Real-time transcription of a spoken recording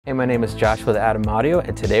Hey, my name is Josh with Adam Audio,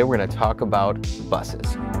 and today we're going to talk about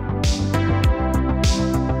buses.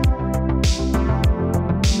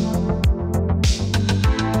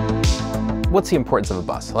 What's the importance of a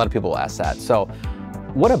bus? A lot of people ask that. So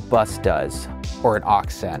what a bus does, or an aux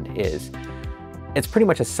send, is it's pretty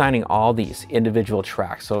much assigning all these individual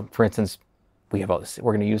tracks. So for instance, we have all this,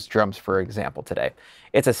 we're going to use drums for example today.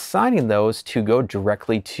 It's assigning those to go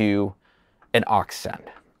directly to an aux send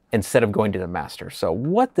instead of going to the master. So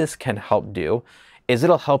what this can help do is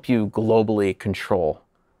it'll help you globally control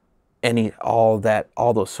all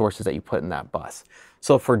those sources that you put in that bus.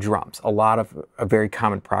 So for drums, a very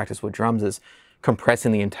common practice with drums is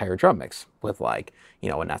compressing the entire drum mix with an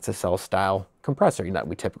SSL style compressor that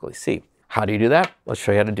we typically see. How do you do that? Let's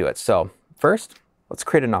show you how to do it. So first, let's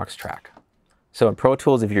create an aux track. So in Pro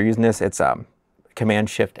Tools, if you're using this, it's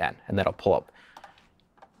Command-Shift-N, and that'll pull up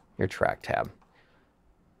your track tab.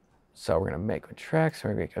 So we're going to make a track, so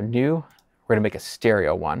we're going to make a new. We're going to make a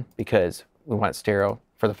stereo one because we want stereo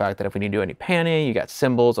for the fact that if we need to do any panning, you got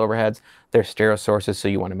cymbals, overheads, they're stereo sources, so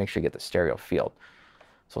you want to make sure you get the stereo field.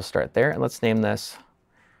 So we'll start there, and let's name this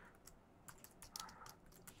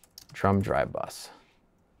Drum Drive Bus.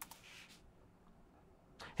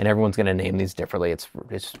 And everyone's going to name these differently.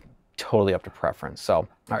 It's totally up to preference. So, all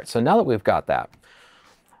right, so now that we've got that,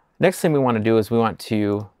 next thing we want to do is we want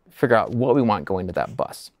to figure out what we want going to that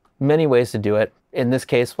bus. Many ways to do it. In this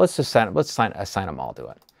case, let's assign them all to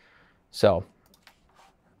it. So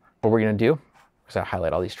what we're going to do is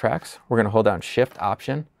highlight all these tracks. We're going to hold down Shift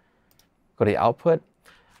Option, go to the output.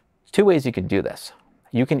 There's two ways you can do this.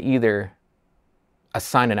 You can either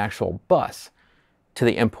assign an actual bus to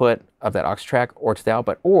the input of that aux track or to the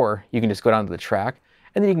output, or you can just go down to the track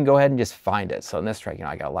and then you can go ahead and just find it. So in this track,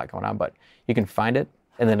 I got a lot going on, but you can find it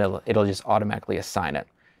and then it'll just automatically assign it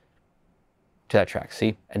to that track.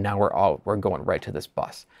 See? And now we're going right to this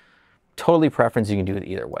bus. Totally preference, you can do it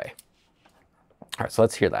either way. All right, so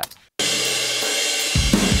let's hear that.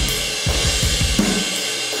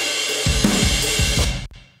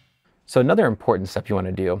 So another important step you want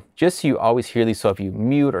to do, just so you always hear these, so if you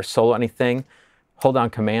mute or solo anything, hold down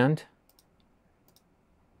Command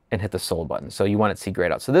and hit the solo button. So you want it to see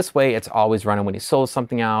grayed out. So this way it's always running when you solo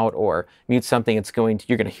something out or mute something, you're going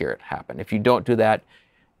to hear it happen. If you don't do that,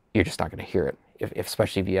 you're just not going to hear it,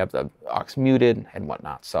 especially if you have the aux muted and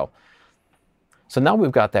whatnot. So now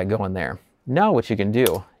we've got that going there. Now what you can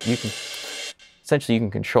do, essentially you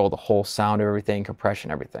can control the whole sound of everything,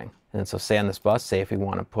 compression, everything. And so say on this bus, say if we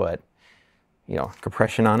want to put,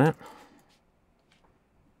 compression on it,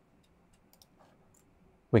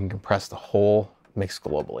 we can compress the whole mix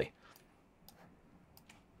globally.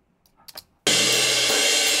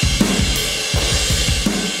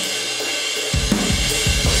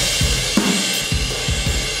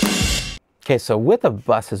 Okay, so with a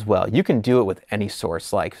bus as well, you can do it with any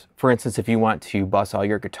source. Like, for instance, if you want to bus all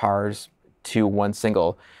your guitars to one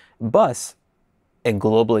single bus and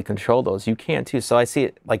globally control those, you can too. So I see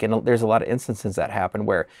it, there's a lot of instances that happen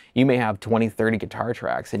where you may have 20, 30 guitar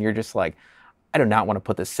tracks and you're just like, I do not want to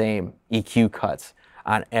put the same EQ cuts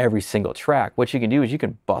on every single track. What you can do is you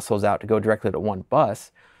can bus those out to go directly to one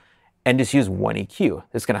bus and just use one EQ.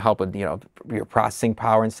 It's going to help with your processing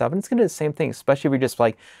power and stuff. And it's going to do the same thing, especially if you're just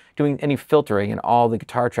doing any filtering and all the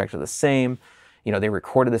guitar tracks are the same. They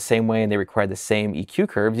recorded the same way and they require the same EQ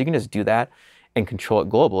curves. You can just do that and control it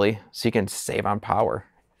globally, so you can save on power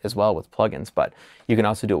as well with plugins. But you can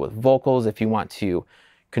also do it with vocals if you want to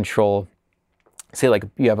control. Say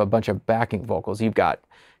you have a bunch of backing vocals, you've got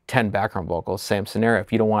 10 background vocals, same scenario.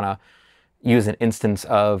 If you don't want to use an instance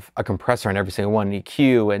of a compressor on every single one,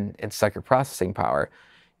 EQ, and suck your processing power,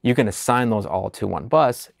 you can assign those all to one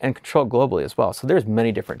bus and control it globally as well. So there's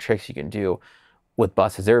many different tricks you can do with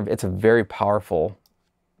buses. It's a very powerful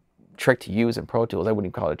trick to use in Pro Tools. I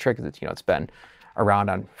wouldn't even call it a trick because it's been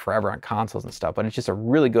around forever on consoles and stuff, but it's just a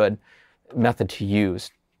really good method to use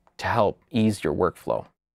to help ease your workflow.